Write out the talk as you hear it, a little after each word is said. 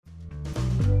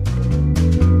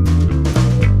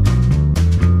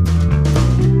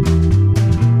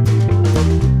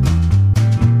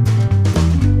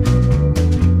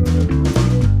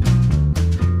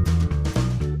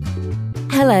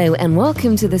Hello and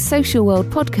welcome to the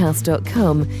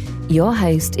socialworldpodcast.com. Your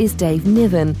host is Dave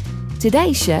Niven.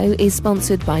 Today's show is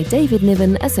sponsored by David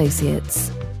Niven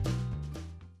Associates.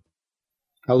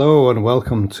 Hello and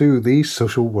welcome to the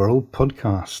Social World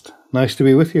Podcast. Nice to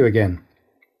be with you again.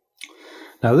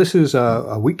 Now this is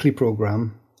a weekly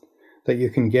program that you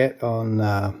can get on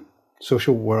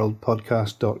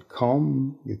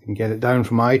socialworldpodcast.com. You can get it down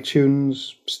from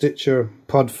iTunes, Stitcher,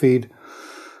 Podfeed.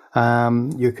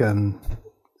 You can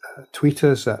tweet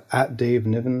us at Dave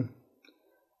Niven.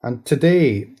 And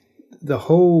today, the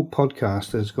whole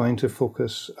podcast is going to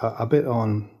focus a bit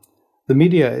on the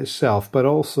media itself, but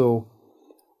also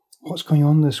what's going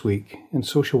on this week in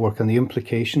social work and the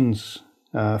implications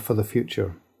for the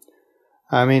future.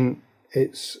 I mean,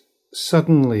 it's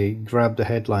suddenly grabbed the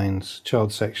headlines,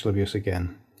 child sexual abuse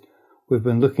again. We've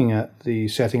been looking at the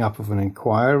setting up of an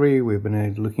inquiry. We've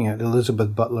been looking at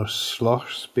Elizabeth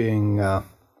Butler-Sloss being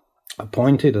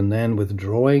appointed and then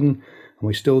withdrawing, and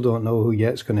we still don't know who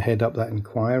yet's going to head up that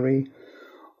inquiry.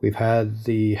 We've had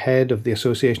the head of the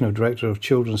Association of Directors of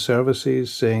Children's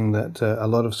Services saying that a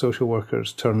lot of social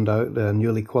workers turned out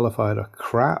newly qualified are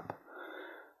crap,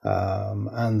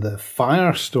 and the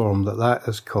firestorm that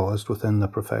has caused within the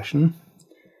profession.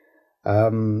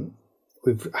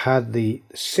 We've had the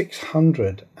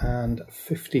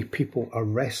 650 people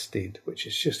arrested, which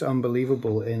is just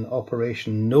unbelievable, in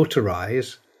Operation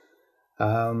Notarize,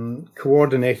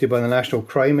 coordinated by the National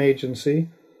Crime Agency.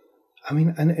 I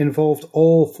mean, and it involved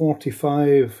all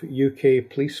 45 UK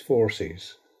police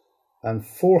forces, and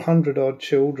 400 odd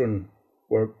children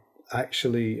were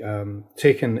actually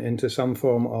taken into some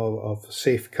form of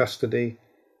safe custody,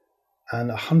 and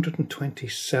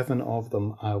 127 of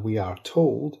them, we are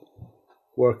told,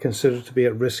 were considered to be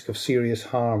at risk of serious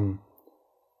harm.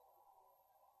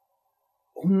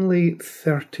 Only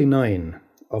 39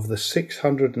 of the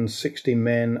 660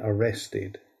 men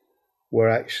arrested were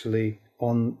actually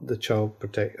on the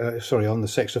on the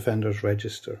sex offenders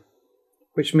register,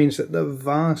 which means that the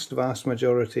vast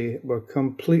majority were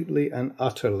completely and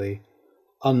utterly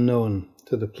unknown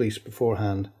to the police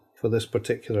beforehand for this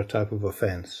particular type of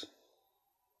offence.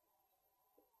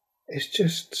 It's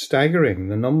just staggering,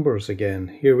 the numbers again.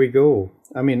 Here we go.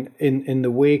 I mean, in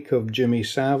the wake of Jimmy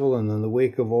Savile and in the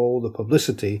wake of all the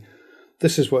publicity,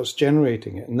 this is what's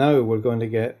generating it. Now we're going to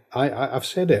get, I've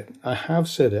said it,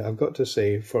 I've got to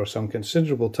say for some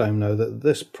considerable time now that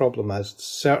this problem has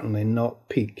certainly not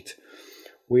peaked.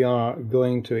 We are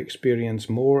going to experience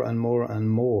more and more and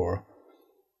more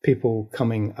people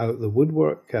coming out the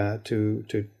woodwork to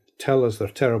tell us their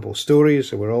terrible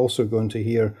stories. We're also going to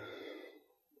hear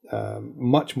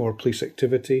much more police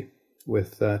activity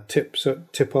with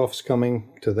tip-offs coming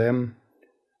to them.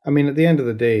 I mean, at the end of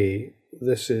the day,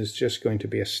 this is just going to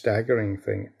be a staggering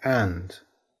thing. And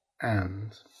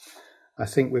I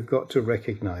think we've got to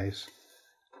recognise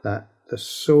that there's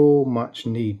so much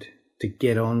need to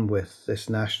get on with this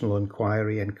national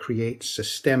inquiry and create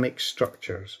systemic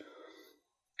structures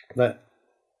that,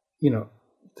 there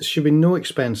should be no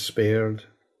expense spared.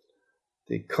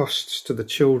 The costs to the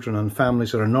children and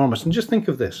families are enormous. And just think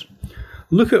of this.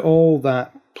 Look at all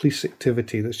that police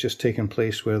activity that's just taken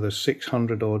place where there's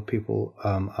 600 odd people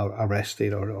are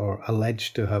arrested or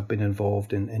alleged to have been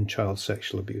involved in child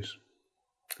sexual abuse.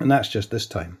 And that's just this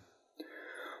time.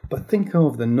 But think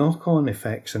of the knock-on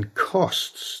effects and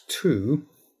costs too,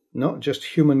 not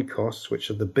just human costs, which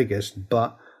are the biggest,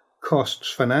 but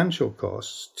costs, financial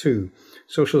costs to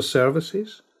social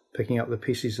services, picking up the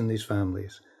pieces in these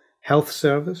families. Health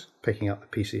service, picking up the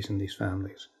pieces in these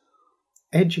families.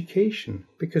 Education,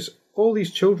 because all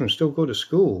these children still go to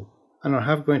school and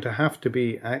are going to have to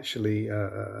be actually,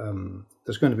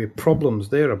 there's going to be problems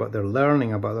there about their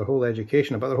learning, about their whole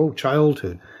education, about their whole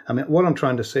childhood. I mean, what I'm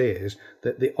trying to say is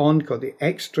that the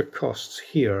extra costs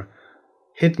here,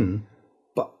 hidden,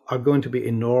 but are going to be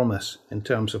enormous in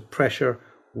terms of pressure,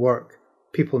 work,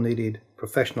 people needed,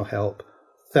 professional help,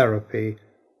 therapy,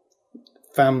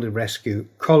 family rescue,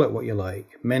 call it what you like,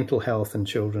 mental health in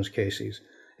children's cases.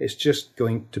 It's just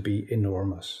going to be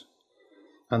enormous.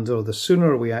 And though the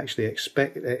sooner we actually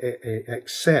accept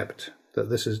that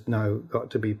this has now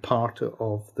got to be part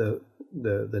of the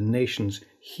nation's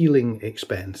healing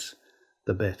expense,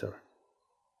 the better.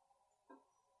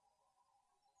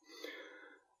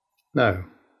 Now,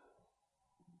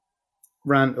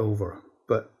 rant over,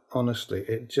 but honestly,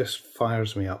 it just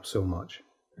fires me up so much.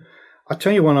 I'll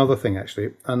tell you one other thing,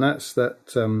 actually, and that's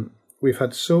that we've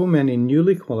had so many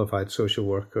newly qualified social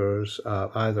workers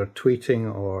either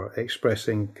tweeting or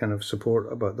expressing kind of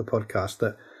support about the podcast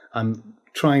that I'm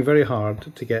trying very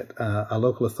hard to get a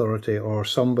local authority or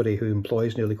somebody who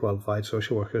employs newly qualified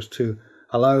social workers to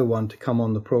allow one to come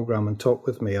on the program and talk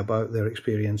with me about their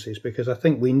experiences, because I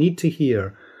think we need to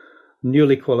hear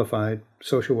newly qualified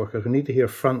social workers. We need to hear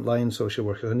frontline social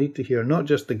workers. We need to hear not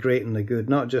just the great and the good,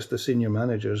 not just the senior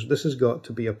managers. This has got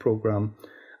to be a program,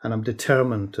 and I'm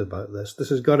determined about this. This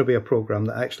has got to be a program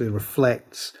that actually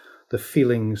reflects the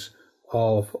feelings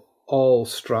of all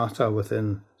strata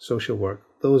within social work,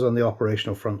 those on the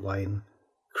operational front line,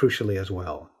 crucially as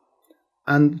well.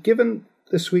 And given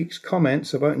this week's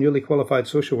comments about newly qualified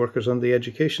social workers and the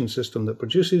education system that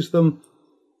produces them,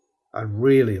 I'd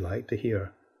really like to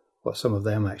hear what some of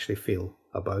them actually feel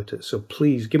about it. So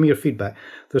please give me your feedback.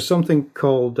 There's something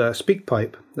called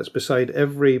SpeakPipe that's beside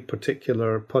every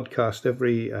particular podcast,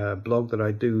 every blog that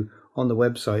I do on the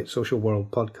website, Social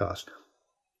World Podcast.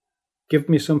 Give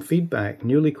me some feedback,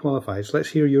 newly qualified. So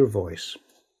let's hear your voice.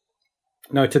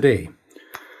 Now today,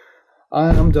 I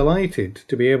am delighted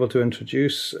to be able to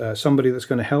introduce somebody that's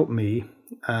going to help me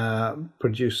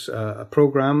produce a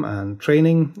program and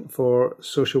training for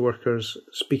social workers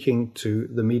speaking to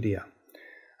the media.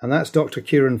 And that's Dr.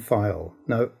 Kieran File.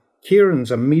 Now,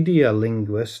 Kieran's a media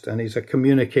linguist and he's a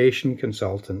communication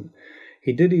consultant.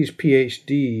 He did his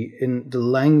PhD in the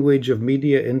language of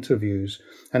media interviews,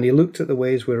 and he looked at the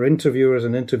ways where interviewers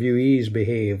and interviewees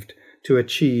behaved to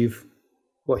achieve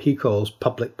what he calls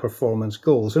public performance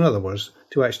goals. In other words,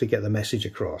 to actually get the message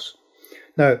across.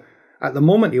 Now, at the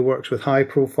moment, he works with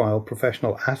high-profile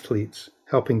professional athletes,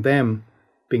 helping them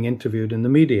being interviewed in the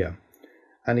media.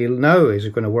 And he now is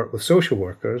going to work with social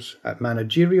workers at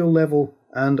managerial level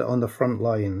and on the front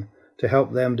line to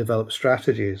help them develop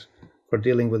strategies for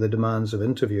dealing with the demands of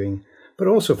interviewing. But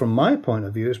also, from my point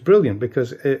of view, it's brilliant,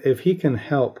 because if he can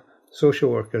help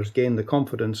social workers gain the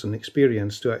confidence and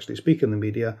experience to actually speak in the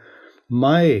media,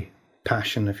 my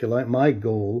passion, if you like, my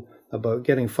goal about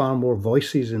getting far more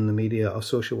voices in the media of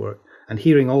social work and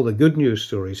hearing all the good news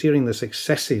stories, hearing the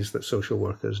successes that social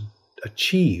workers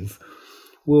achieve,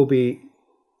 will be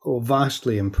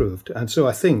vastly improved. And so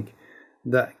I think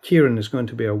that Kieran is going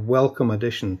to be a welcome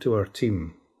addition to our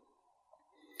team.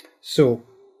 So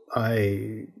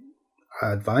I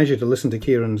advise you to listen to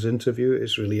Kieran's interview.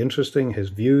 It's really interesting. His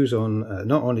views on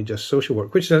not only just social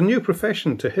work, which is a new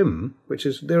profession to him, which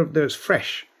is there's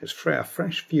fresh. It's a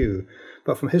fresh view.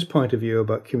 But from his point of view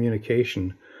about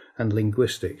communication and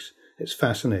linguistics, it's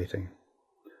fascinating.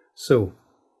 So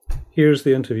here's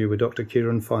the interview with Dr.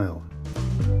 Kieran File.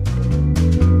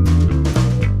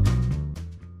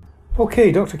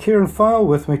 Okay, Dr. Kieran File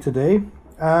with me today.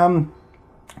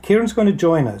 Kieran's going to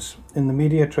join us in the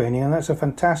media training, and that's a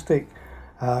fantastic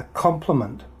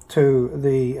complement to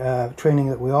the training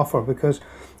that we offer, because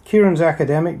Kieran's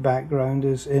academic background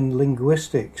is in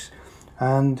linguistics,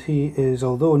 and he is,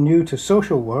 although new to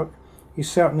social work,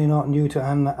 he's certainly not new to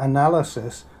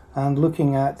analysis and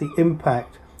looking at the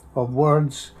impact of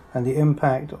words and the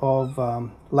impact of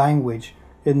language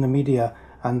in the media,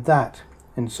 and that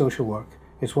in social work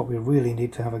is what we really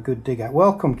need to have a good dig at.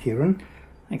 Welcome, Kieran.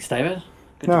 Thanks, David.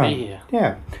 Good to be here.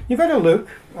 Yeah. You've had a look,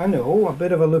 I know, a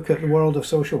bit of a look at the world of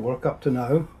social work up to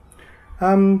now.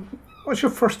 What's your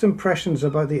first impressions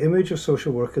about the image of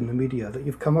social work in the media that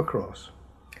you've come across?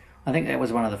 I think that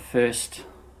was one of the first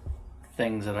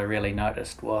things that I really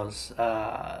noticed was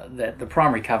that the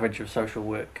primary coverage of social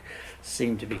work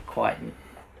seemed to be quite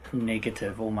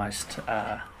negative, almost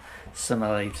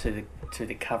similarly to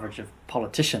the coverage of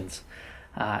politicians.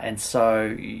 And so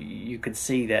you could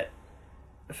see that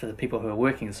for the people who are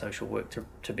working in social work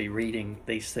to be reading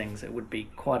these things, it would be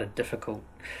quite a difficult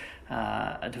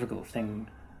thing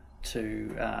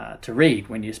to read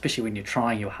especially when you're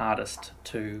trying your hardest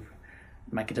to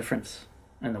make a difference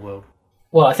in the world.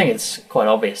 Well, I think it's quite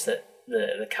obvious that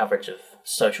the coverage of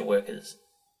social work is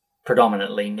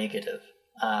predominantly negative.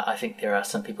 I think there are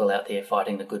some people out there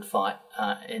fighting the good fight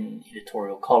in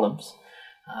editorial columns,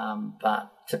 but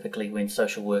typically when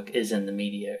social work is in the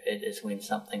media, it is when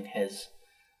something has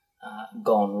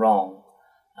gone wrong.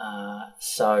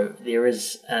 So there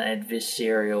is an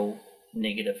adversarial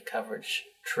negative coverage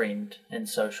trend in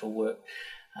social work,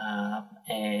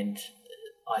 and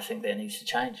I think that needs to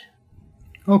change.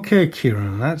 Okay,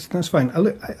 Kieran, that's fine.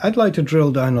 I'd like to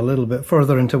drill down a little bit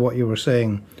further into what you were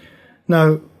saying.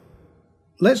 Now,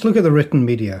 let's look at the written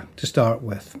media to start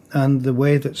with and the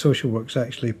way that social work's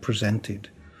actually presented.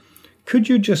 Could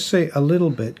you just say a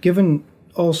little bit, given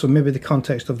also maybe the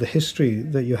context of the history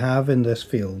that you have in this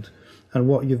field and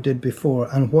what you've did before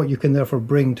and what you can therefore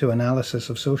bring to analysis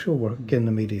of social work in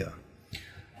the media?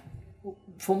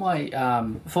 For my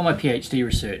PhD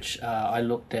research, I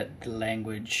looked at the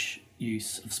language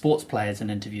use of sports players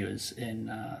and interviewers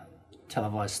in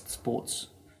televised sports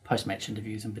post-match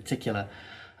interviews in particular.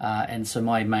 And so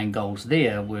my main goals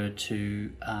there were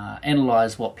to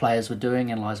analyse what players were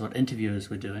doing, analyse what interviewers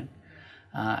were doing,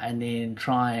 and then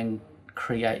try and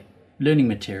create learning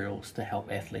materials to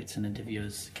help athletes and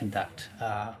interviewers conduct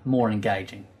more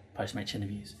engaging post-match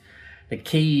interviews. The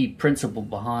key principle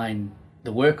behind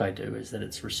the work I do is that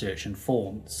it's research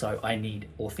informed, so I need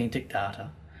authentic data,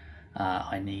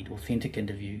 I need authentic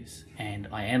interviews, and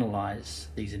I analyse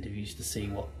these interviews to see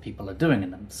what people are doing in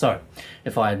them. So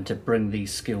if I had to bring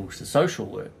these skills to social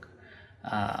work,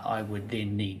 I would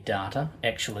then need data,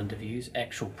 actual interviews,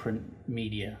 actual print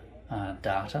media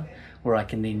data, where I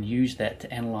can then use that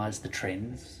to analyse the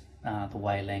trends, the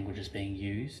way language is being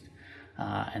used,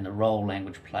 and the role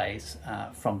language plays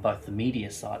from both the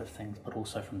media side of things, but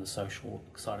also from the social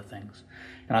side of things.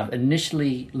 And I've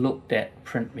initially looked at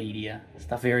print media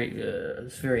stuff,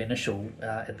 it's very initial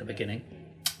at the beginning,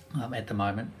 at the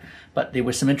moment, but there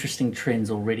were some interesting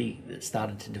trends already that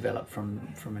started to develop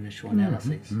from initial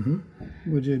analyses.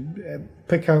 Mm-hmm. Would you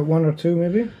pick out one or two,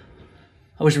 maybe?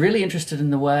 I was really interested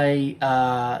in the way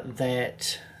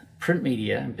that print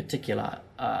media in particular,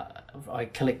 I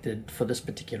collected, for this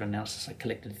particular analysis, I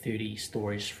collected 30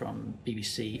 stories from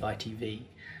BBC, ITV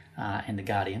and The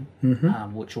Guardian,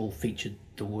 which all featured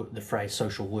the phrase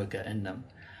social worker in them.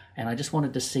 And I just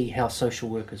wanted to see how social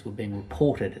workers were being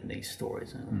reported in these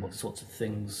stories and what sorts of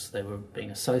things they were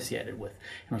being associated with.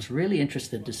 And I was really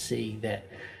interested to see that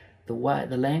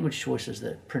the language choices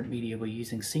that print media were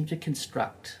using seemed to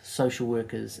construct social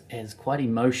workers as quite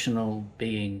emotional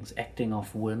beings acting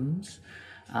off whims.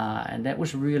 And that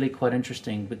was really quite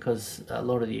interesting, because a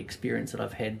lot of the experience that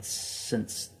I've had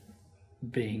since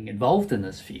being involved in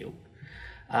this field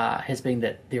has been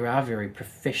that there are very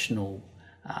professional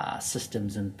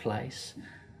systems in place,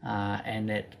 and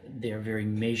that there are very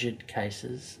measured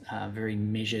cases, very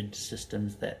measured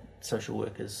systems that social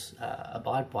workers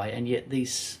abide by, and yet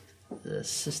these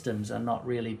systems are not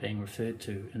really being referred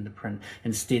to in the print.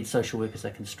 Instead, social workers are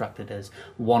constructed as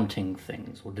wanting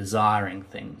things or desiring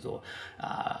things or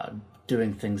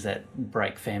doing things that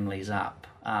break families up,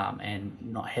 and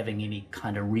not having any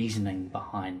kind of reasoning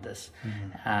behind this.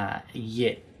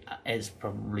 Yet, as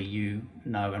probably you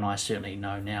know, and I certainly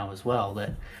know now as well,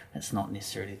 that that's not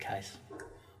necessarily the case.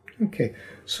 Okay,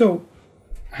 so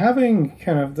having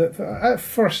kind of at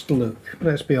first look,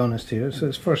 let's be honest here, so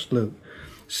it's first look,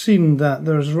 seen that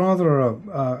there's rather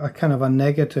a kind of a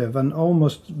negative and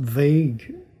almost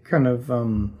vague kind of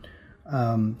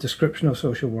description of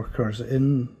social workers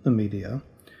in the media.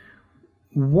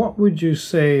 What would you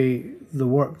say the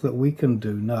work that we can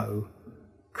do now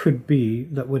could be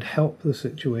that would help the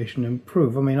situation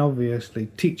improve? I mean, obviously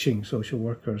teaching social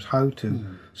workers how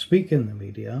to speak in the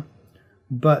media,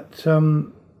 but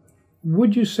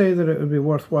would you say that it would be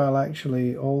worthwhile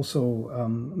actually also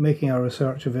making our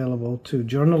research available to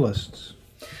journalists?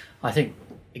 I think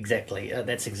exactly.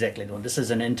 That's exactly the one. This is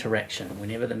an interaction.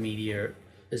 Whenever the media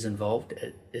is involved,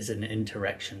 it is an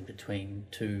interaction between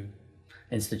two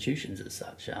institutions as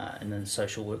such. And in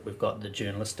social work, we've got the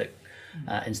journalistic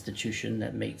institution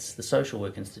that meets the social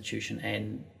work institution.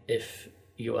 And if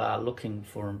you are looking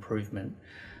for improvement,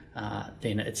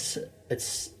 then it's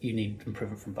you need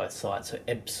improvement from both sides. So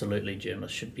absolutely,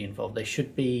 journalists should be involved. They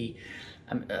should be.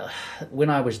 When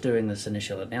I was doing this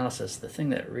initial analysis, the thing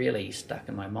that really stuck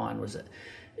in my mind was that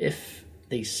if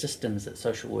these systems that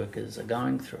social workers are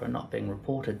going through are not being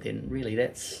reported, then really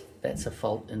that's a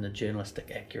fault in the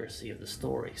journalistic accuracy of the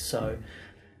story. So,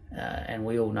 and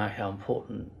we all know how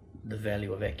important the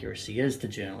value of accuracy is to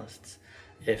journalists.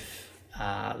 If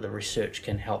the research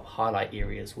can help highlight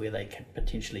areas where they can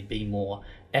potentially be more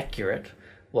accurate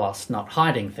whilst not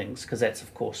hiding things, because that's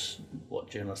of course what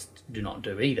journalists do not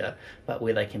do either, but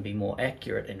where they can be more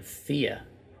accurate and fair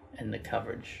in the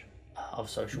coverage of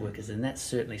social workers, and that's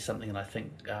certainly something that I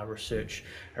think research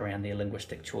around their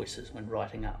linguistic choices when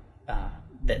writing up,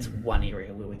 that's one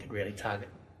area where we could really target.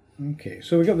 Okay,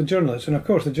 so we've got the journalists, and of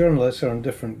course the journalists are in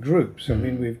different groups. I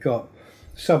mean, we've got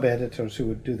sub-editors who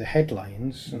would do the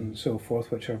headlines and so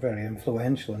forth, which are very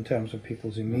influential in terms of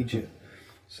people's immediate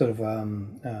sort of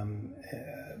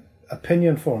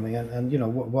opinion forming and you know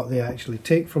what they actually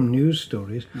take from news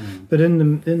stories. But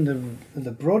in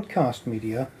the broadcast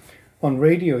media, on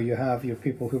radio you have your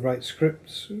people who write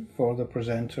scripts for the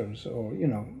presenters, or you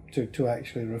know, to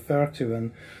actually refer to,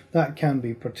 and that can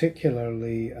be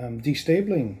particularly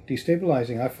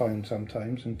destabilizing I found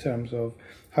sometimes, in terms of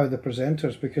how the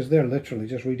presenters, because they're literally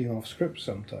just reading off scripts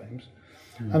sometimes,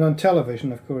 And on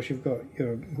television, of course, you've got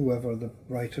your whoever, the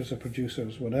writers, the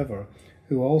producers, whatever,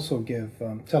 who also give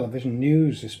television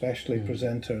news, especially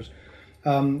presenters,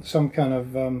 some kind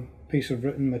of piece of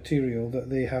written material that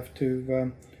they have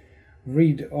to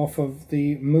read off of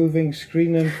the moving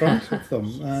screen in front of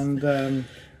them. And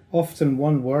often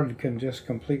one word can just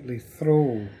completely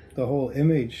throw the whole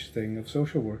image thing of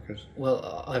social workers.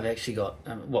 Well, I've actually got,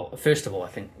 first of all, I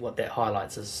think what that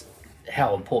highlights is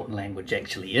how important language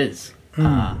actually is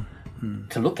to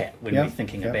look at when we're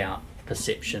thinking about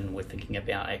perception, we're thinking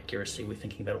about accuracy, we're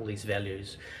thinking about all these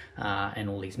values and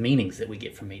all these meanings that we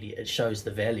get from media. It shows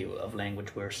the value of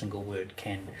language where a single word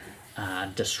can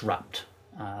disrupt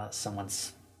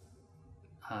someone's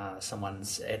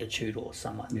attitude or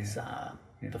someone's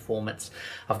performance.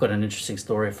 I've got an interesting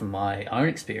story from my own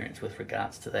experience with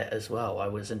regards to that as well. I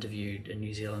was interviewed in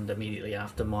New Zealand immediately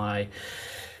after my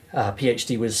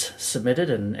PhD was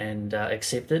submitted and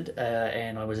accepted,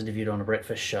 and I was interviewed on a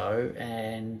breakfast show,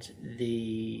 and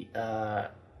I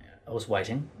was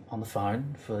waiting on the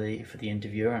phone for the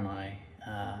interviewer, and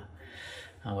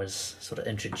I was sort of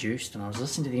introduced, and I was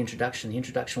listening to the introduction. The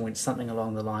introduction went something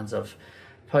along the lines of,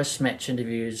 post-match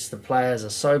interviews, the players are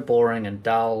so boring and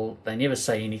dull, they never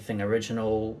say anything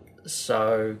original,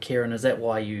 so Kieran, is that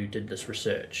why you did this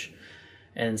research?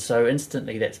 And so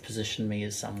instantly that's positioned me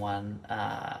as someone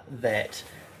that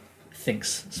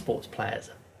thinks sports players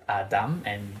are dumb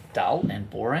and dull and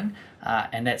boring,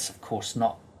 and that's of course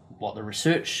not what the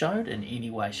research showed in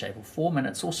any way, shape or form, and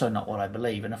it's also not what I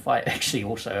believe. And if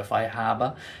I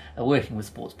harbour working with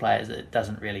sports players, it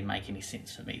doesn't really make any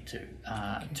sense for me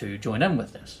to join in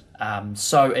with this.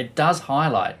 So it does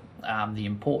highlight the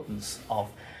importance of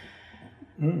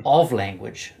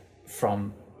language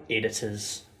from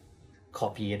editors,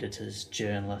 copy editors,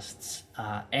 journalists,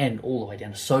 and all the way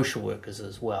down to social workers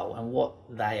as well, and what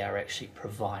they are actually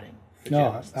providing for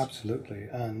journalists. No, absolutely.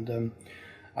 And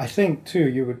I think too,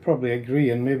 you would probably agree,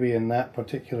 and maybe in that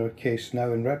particular case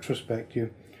now in retrospect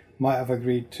you might have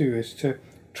agreed too, is to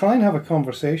try and have a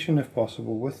conversation if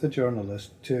possible with the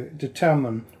journalist to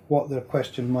determine what their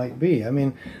question might be. I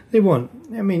mean, they won't,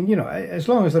 as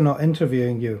long as they're not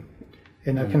interviewing you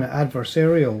in a kind of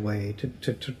adversarial way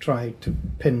to try to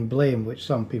pin blame, which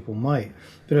some people might.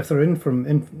 But if they're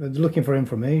looking for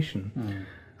information,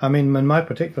 I mean, in my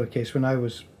particular case, when I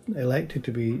was elected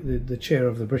to be the chair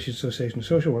of the British Association of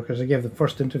Social Workers, I gave the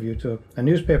first interview to a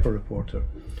newspaper reporter,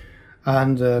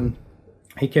 and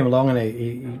he came along and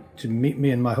he to meet me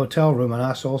in my hotel room and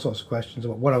asked all sorts of questions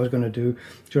about what I was going to do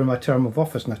during my term of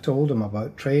office. And I told him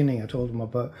about training, I told him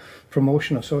about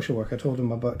promotion of social work, I told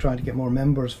him about trying to get more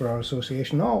members for our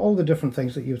association, all the different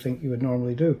things that you think you would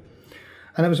normally do.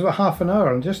 And it was about half an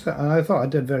hour, and I thought I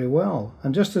did very well.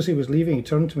 And just as he was leaving, he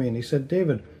turned to me and he said,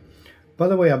 "David, by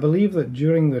the way, I believe that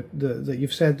during that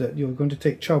you've said that you're going to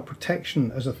take child protection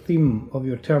as a theme of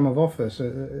your term of office.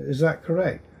 Is that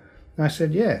correct?" And I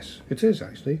said, "Yes, it is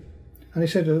actually." And he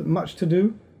said, "Much to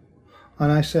do?"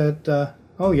 And I said,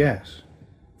 "Oh yes."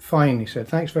 "Fine," he said,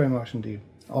 "thanks very much indeed."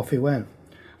 Off he went.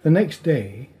 The next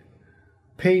day,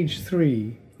 page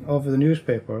 3 of the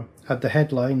newspaper had the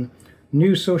headline,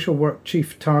 "New Social Work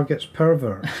Chief Targets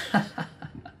Perverts."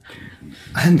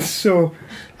 And so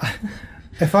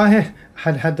if I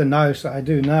had the nous that I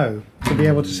do now to be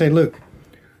able to say, "Look,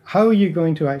 how are you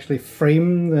going to actually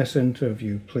frame this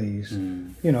interview, please?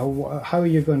 How are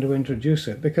you going to introduce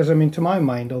it?" Because, I mean, to my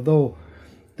mind, although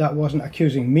that wasn't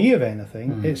accusing me of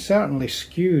anything, it certainly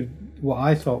skewed what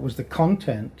I thought was the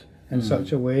content in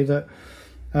such a way that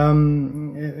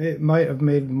it might have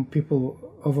made people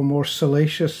of a more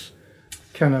salacious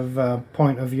kind of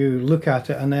point of view look at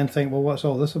it and then think, well, what's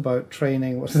all this about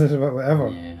training? What's this about whatever?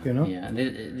 Yeah, and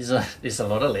there's a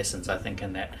lot of lessons, I think,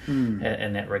 in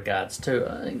that regards too.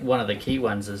 I think one of the key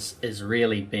ones is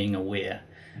really being aware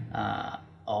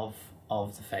of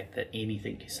the fact that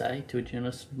anything you say to a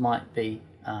journalist might be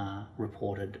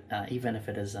reported, even if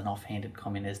it is an offhanded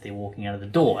comment as they're walking out of the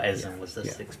door, as was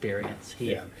this experience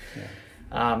here.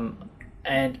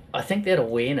 And I think that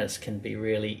awareness can be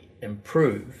really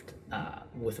improved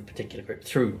with a particular group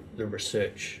through the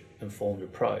research-informed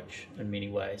approach in many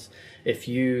ways. If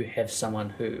you have someone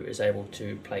who is able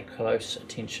to pay close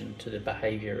attention to the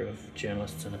behaviour of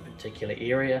journalists in a particular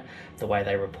area, the way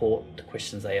they report, the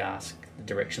questions they ask, the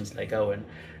directions they go in,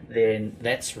 then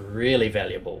that's really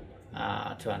valuable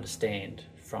to understand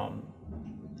from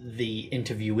the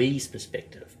interviewee's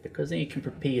perspective, because then you can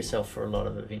prepare yourself for a lot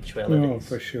of eventualities. No,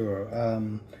 for sure.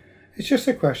 It's just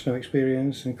a question of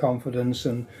experience and confidence,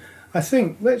 and I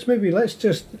think let's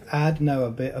just add now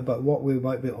a bit about what we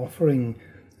might be offering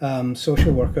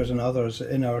social workers and others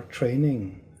in our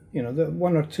training the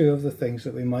one or two of the things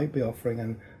that we might be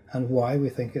offering and why we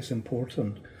think it's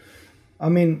important. I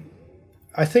mean,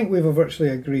 I think we've virtually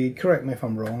agreed, correct me if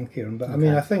I'm wrong, Kieran, but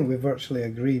okay. I think we've virtually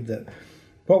agreed that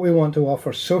what we want to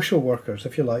offer social workers,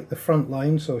 if you like, the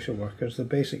frontline social workers, the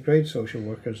basic grade social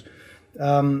workers,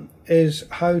 is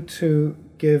how to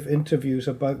give interviews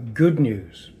about good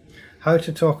news, how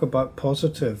to talk about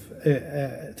positive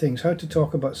things, how to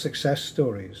talk about success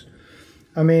stories.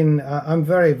 I mean, I'm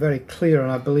very, very clear,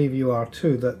 and I believe you are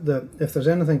too, that if there's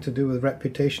anything to do with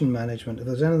reputation management, if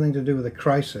there's anything to do with a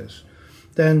crisis,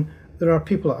 then there are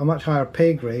people at a much higher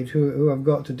pay grade who have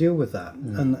got to deal with that,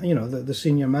 and the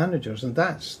senior managers, and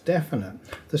that's definite.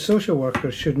 The social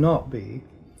workers should not be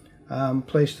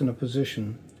placed in a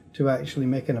position to actually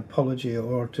make an apology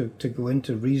or to go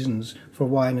into reasons for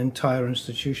why an entire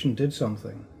institution did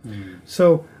something.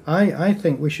 So I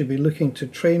think we should be looking to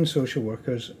train social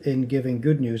workers in giving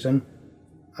good news, and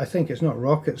I think it's not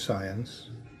rocket science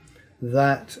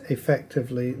that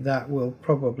effectively that will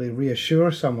probably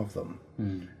reassure some of them.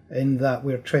 In that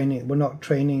we're not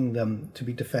training them to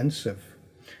be defensive.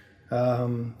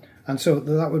 And so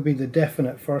that would be the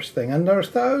definite first thing. And there's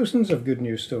thousands of good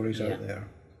news stories out there.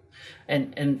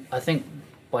 And I think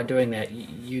by doing that,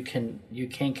 you can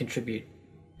contribute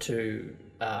to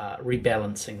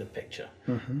rebalancing the picture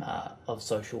of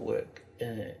social work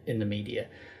in the media.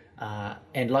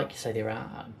 And like you say, there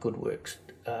are good work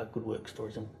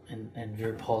stories and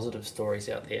very positive stories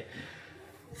out there.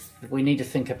 We need to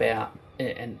think about,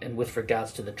 and with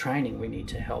regards to the training, we need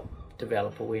to help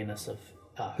develop awareness of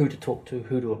who to talk to,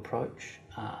 who to approach,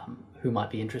 who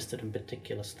might be interested in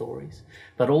particular stories,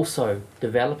 but also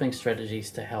developing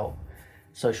strategies to help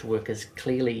social workers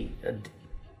clearly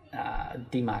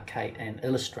demarcate and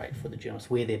illustrate for the journalists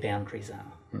where their boundaries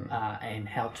are, and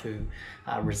how to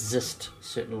resist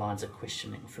certain lines of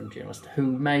questioning from journalists who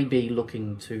may be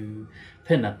looking to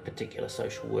pin a particular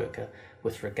social worker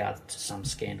with regard to some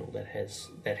scandal that has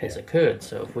occurred.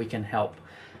 So if we can help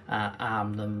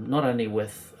arm them not only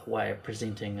with a way of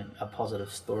presenting a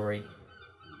positive story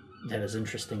that is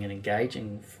interesting and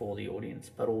engaging for the audience,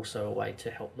 but also a way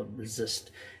to help them resist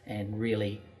and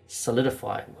really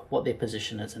solidify what their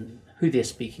position is and who they're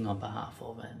speaking on behalf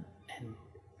of, and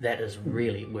that is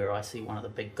really where I see one of the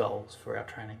big goals for our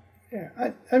training. Yeah,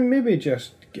 and maybe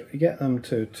just get them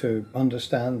to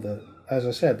understand that, as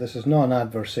I said, this is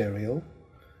non-adversarial,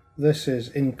 this is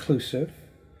inclusive,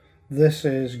 this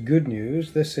is good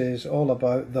news, this is all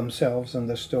about themselves and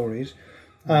their stories.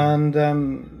 And,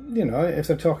 if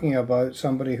they're talking about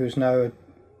somebody who's now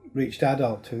reached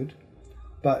adulthood,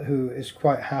 but who is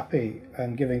quite happy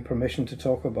and giving permission to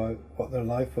talk about what their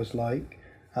life was like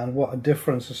and what a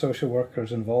difference a social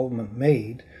worker's involvement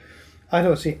made, I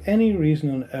don't see any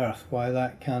reason on earth why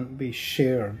that can't be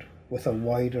shared with a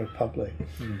wider public.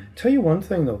 Tell you one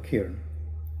thing though, Kieran,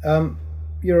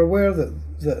 you're aware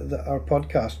that our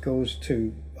podcast goes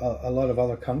to a lot of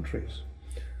other countries.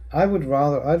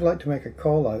 I'd like to make a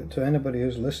call out to anybody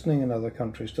who's listening in other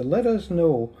countries to let us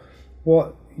know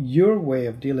what your way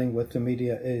of dealing with the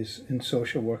media is in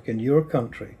social work in your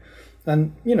country.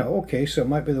 And so it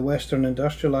might be the Western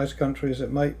industrialized countries,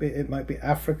 it might be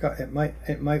Africa, it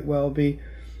might well be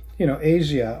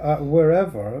Asia,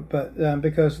 wherever, but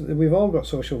because we've all got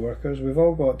social workers, we've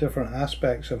all got different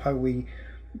aspects of how we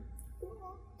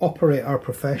operate our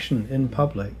profession in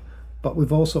public, but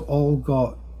we've also all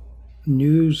got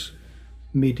news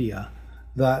media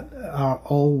that are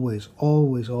always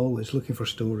looking for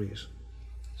stories.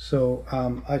 So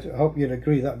I hope you'd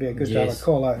agree that'd be a good to have a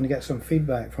call out and get some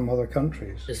feedback from other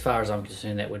countries. As far as I'm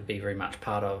concerned, that would be very much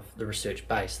part of the research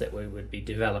base that we would be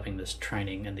developing this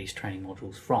training and these training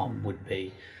modules from, would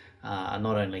be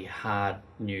not only hard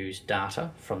news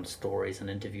data from stories and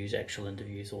interviews, actual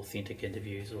interviews, authentic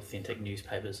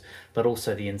newspapers, but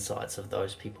also the insights of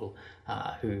those people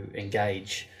who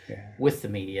engage with the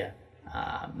media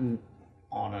on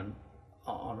an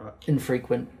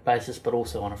infrequent basis, but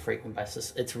also on a frequent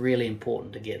basis. It's really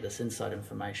important to get this inside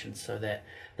information so that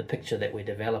the picture that we're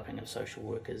developing of social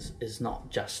work is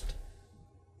not just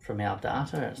from our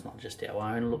data, it's not just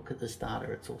our own look at this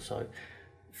data, it's also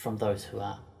from those who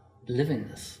are living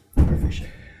this profession.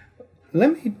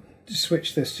 Let me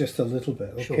switch this just a little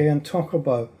bit, okay, and talk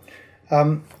about,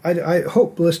 I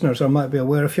hope listeners might be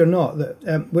aware, if you're not,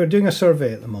 that we're doing a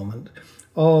survey at the moment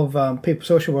of people,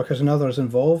 social workers and others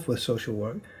involved with social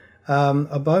work,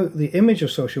 about the image of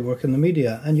social work in the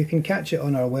media, and you can catch it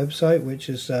on our website, which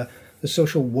is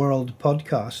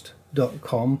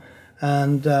thesocialworldpodcast.com,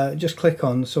 and just click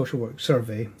on social work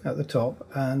survey at the top,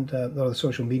 and or the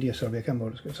social media survey, I can't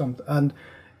remember what it's called, and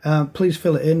please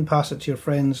fill it in, pass it to your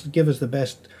friends, give us the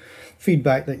best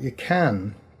feedback that you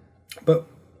can. But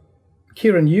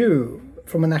Kieran, you,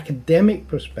 from an academic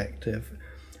perspective,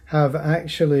 have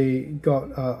actually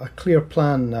got a clear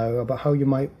plan now about how you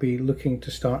might be looking to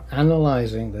start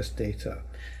analysing this data.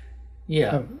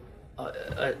 Yeah,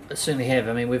 I certainly have.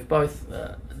 I mean, we've both,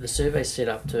 the survey's set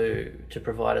up to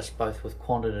provide us both with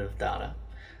quantitative data,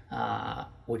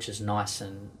 which is nice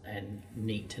and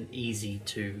neat and easy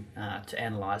to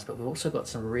analyse, but we've also got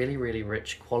some really, really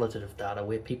rich qualitative data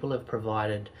where people have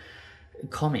provided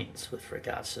comments with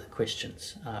regards to the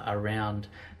questions around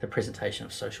the presentation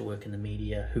of social work in the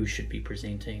media, who should be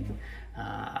presenting,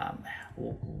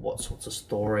 what sorts of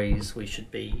stories we should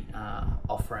be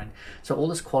offering. So all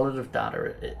this qualitative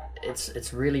data,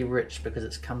 it's really rich because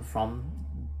it's come from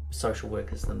social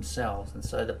workers themselves. And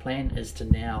so the plan is to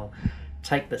now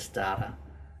take this data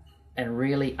and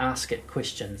really ask it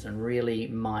questions and really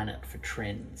mine it for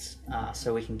trends,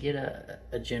 so we can get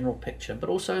a general picture. But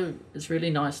also it's really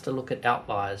nice to look at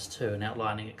outliers too, and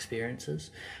outlining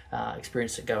experiences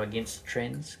that go against the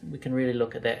trends. We can really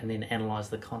look at that and then analyse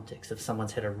the context. If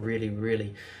someone's had a really,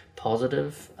 really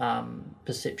positive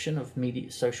perception of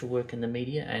social work in the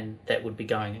media, and that would be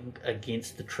going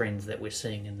against the trends that we're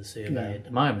seeing in the survey at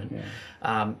the moment,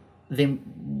 then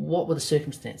what were the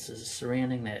circumstances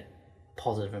surrounding that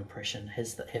positive impression?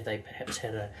 Have they perhaps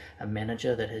had a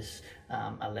manager that has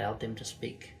allowed them to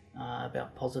speak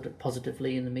about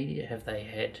positively in the media? Have they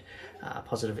had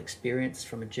positive experience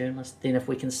from a journalist? Then if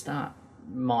we can start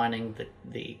mining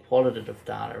the qualitative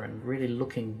data and really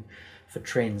looking for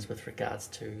trends with regards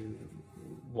to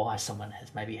why someone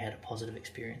has maybe had a positive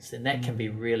experience, then that can be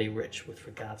really rich with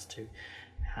regards to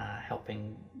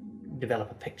helping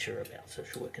develop a picture about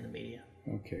social work in the media.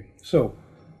 Okay, so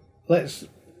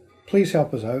please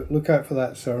help us out. Look out for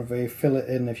that survey. Fill it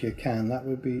in if you can. That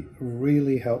would be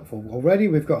really helpful. Already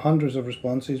we've got hundreds of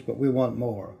responses, but we want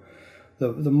more.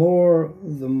 The more,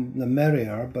 the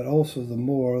merrier, but also the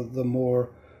more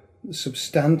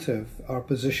substantive our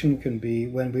position can be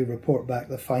when we report back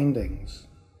the findings.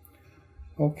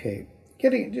 Okay,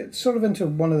 getting sort of into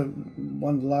one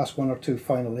of the last one or two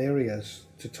final areas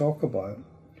to talk about.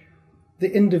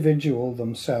 The individual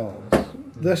themselves,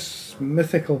 this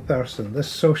mythical person, this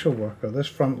social worker, this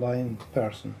frontline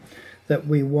person that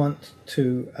we want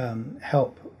to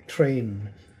help train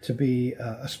to be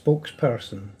a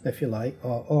spokesperson, if you like,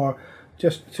 or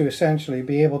just to essentially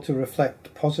be able to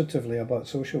reflect positively about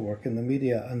social work in the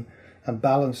media and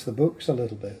balance the books a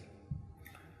little bit.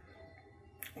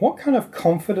 What kind of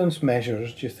confidence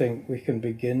measures do you think we can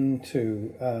begin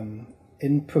to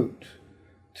input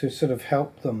to sort of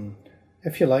help them,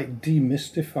 if you like,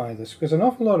 demystify this? Because an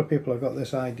awful lot of people have got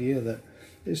this idea that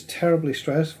it's terribly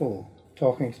stressful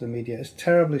talking to the media. It's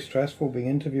terribly stressful being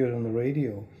interviewed on the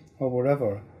radio or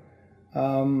wherever.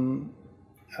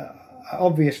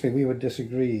 Obviously, we would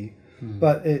disagree,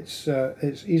 but it's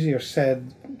easier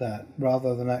said that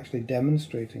rather than actually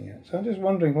demonstrating it. So I'm just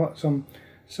wondering what some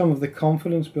of the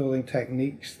confidence building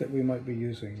techniques that we might be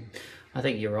using. I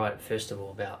think you're right. First of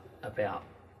all, about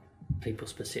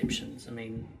people's perceptions. I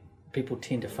mean, people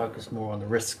tend to focus more on the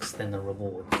risks than the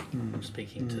rewards from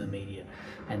speaking to the media,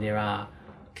 and there are a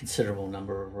considerable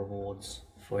number of rewards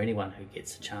for anyone who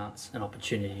gets a chance, an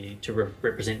opportunity to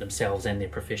represent themselves and their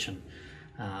profession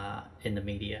in the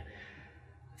media.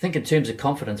 I think in terms of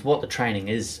confidence, what the training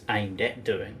is aimed at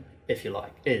doing, if you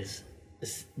like, is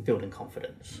building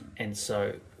confidence. And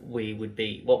so what we would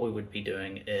be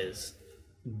doing is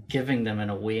giving them an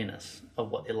awareness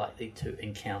of what they're likely to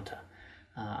encounter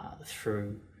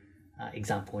through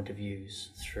example interviews,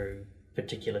 through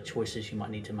particular choices you might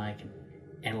need to make, and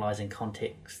analysing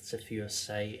contexts. If you're,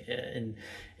 say,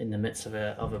 in the midst of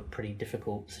a pretty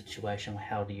difficult situation,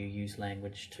 how do you use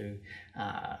language to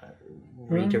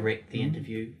redirect the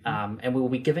interview? And we'll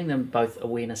be giving them both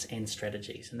awareness and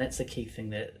strategies, and that's the key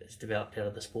thing that is developed out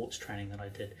of the sports training that I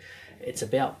did. It's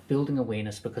about building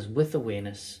awareness, because with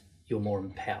awareness you're more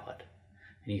empowered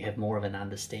and you have more of an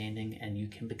understanding, and you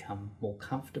can become more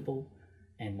comfortable,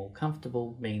 and more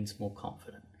comfortable means more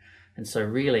confident. And so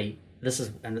really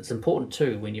and it's important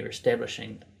too when you're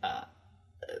establishing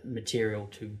material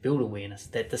to build awareness,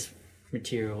 that this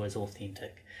material is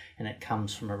authentic and it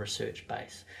comes from a research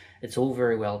base. It's all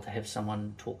very well to have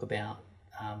someone talk about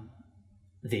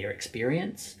their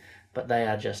experience, but they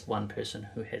are just one person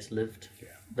who has lived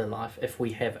the life. If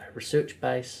we have a research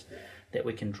base that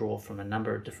we can draw from a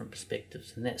number of different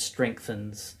perspectives, and that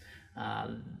strengthens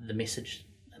the message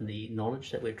and the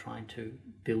knowledge that we're trying to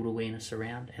build awareness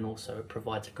around, and also it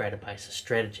provides a greater base of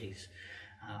strategies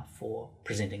for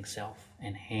presenting self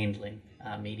and handling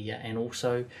media, and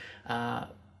also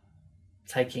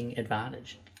taking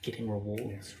advantage, getting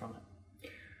rewards from it.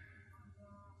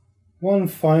 One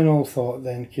final thought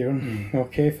then, Kieran,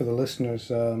 okay, for the listeners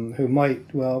who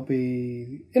might well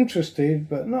be interested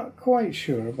but not quite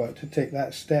sure about to take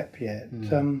that step yet.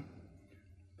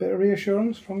 Bit of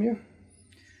reassurance from you?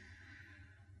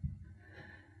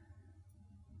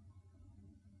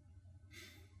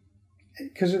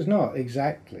 Because it's not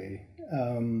exactly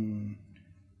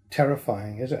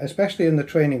terrifying, is it? Especially in the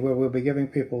training where we'll be giving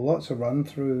people lots of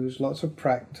run-throughs, lots of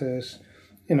practice,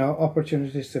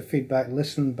 opportunities to feedback,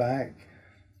 listen back,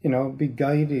 be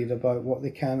guided about what they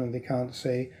can and they can't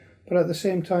say, but at the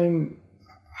same time,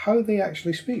 how they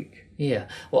actually speak. Yeah.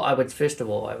 Well, I would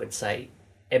say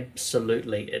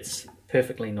absolutely it's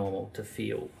perfectly normal to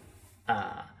feel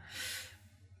a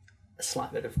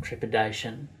slight bit of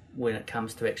trepidation when it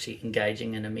comes to actually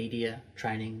engaging in a media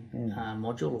training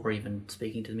module or even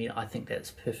speaking to the media. I think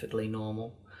that's perfectly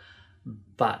normal.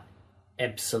 But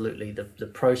absolutely,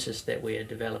 the process that we are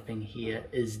developing here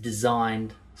is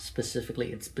designed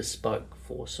specifically, it's bespoke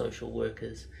for social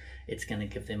workers. It's going to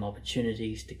give them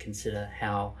opportunities to consider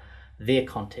how their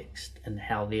context and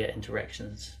how their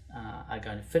interactions are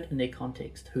going to fit in their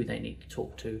context, who they need to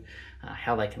talk to,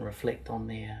 how they can reflect on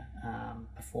their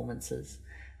performances.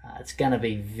 It's going to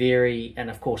be and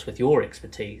of course with your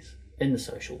expertise in the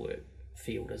social work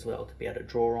field as well, to be able to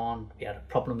draw on, to be able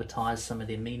to problematize some of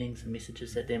their meanings and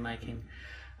messages that they're making.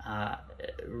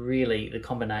 Really, the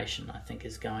combination, I think,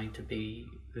 is going to be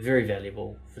very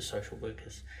valuable for social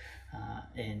workers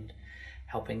and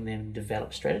helping them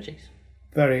develop strategies.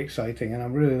 Very exciting, and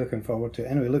I'm really looking forward to it.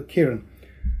 Anyway, look, Kieran,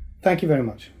 thank you very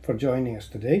much for joining us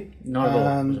today. Not at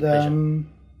all. It was a pleasure.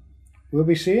 We'll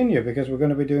be seeing you because we're going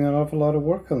to be doing an awful lot of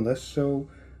work on this. So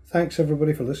thanks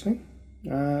everybody for listening.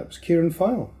 It was Kieran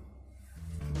File.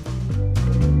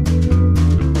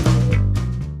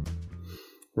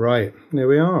 Right, there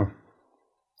we are.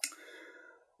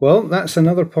 Well, that's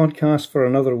another podcast for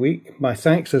another week. My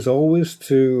thanks as always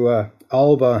to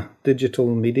Alba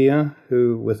Digital Media,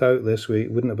 who without this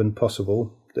wouldn't have been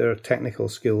possible. Their technical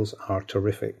skills are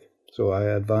terrific. So I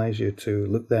advise you to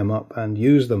look them up and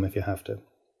use them if you have to.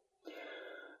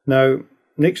 Now,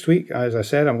 next week, as I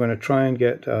said, I'm going to try and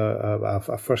get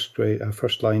a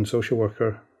first line social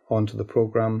worker onto the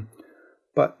program.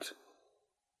 But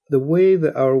the way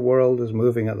that our world is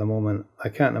moving at the moment, I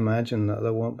can't imagine that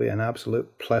there won't be an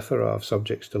absolute plethora of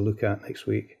subjects to look at next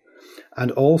week.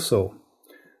 And also,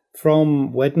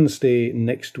 from Wednesday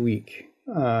next week,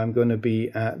 I'm going to be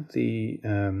at the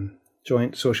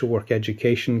Joint Social Work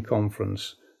Education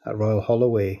Conference at Royal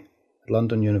Holloway, at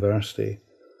London University,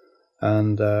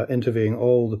 and interviewing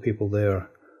all the people there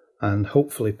and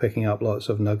hopefully picking up lots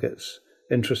of nuggets,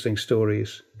 interesting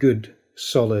stories, good,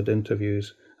 solid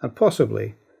interviews, and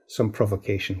possibly some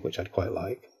provocation, which I'd quite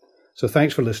like. So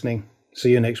thanks for listening.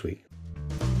 See you next week.